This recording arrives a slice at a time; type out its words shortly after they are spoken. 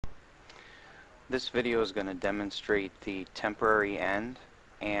This video is going to demonstrate the temporary end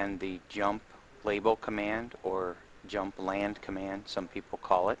and the jump label command, or jump land command, some people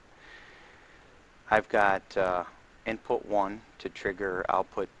call it. I've got input 1 to trigger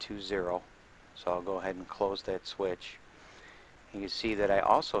output 20, so I'll go ahead and close that switch. And you see that I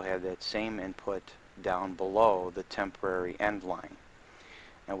also have that same input down below the temporary end line.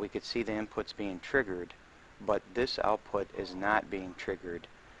 Now we could see the inputs being triggered, but this output is not being triggered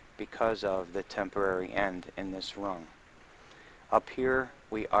because of the temporary end in this rung. Up here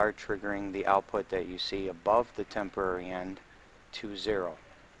we are triggering the output that you see above the temporary end to 0.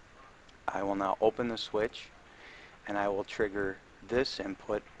 I will now open the switch and I will trigger this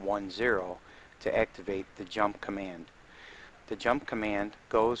input 10 to activate the jump command. The jump command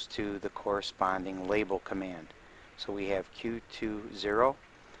goes to the corresponding label command. So we have Q20.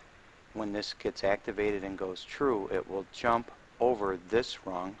 When this gets activated and goes true, it will jump over this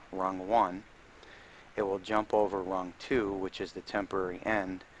rung, rung 1. It will jump over rung 2, which is the temporary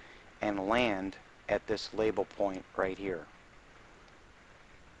end, and land at this label point right here.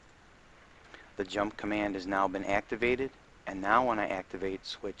 The jump command has now been activated, and now when I activate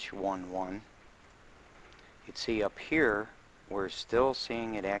switch 1, you'd see up here we're still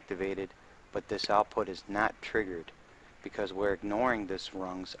seeing it activated, but this output is not triggered because we're ignoring this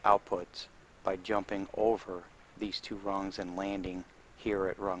rung's outputs by jumping over these two rungs and landing here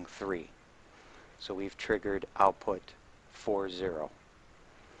at rung 3. So we've triggered output 40.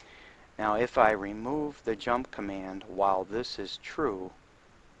 Now if I remove the jump command while this is true,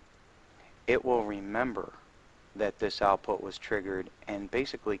 it will remember that this output was triggered and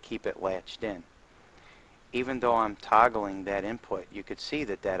basically keep it latched in. Even though I'm toggling that input, you could see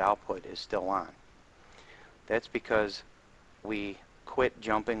that that output is still on. That's because we quit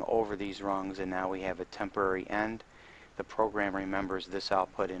jumping over these rungs and now we have a temporary end. The program remembers this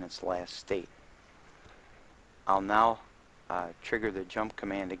output in its last state. I'll now trigger the jump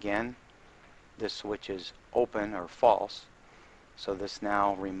command again. This switch is open or false, so this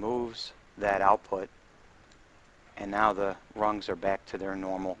now removes that output, and now the rungs are back to their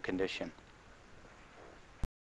normal condition.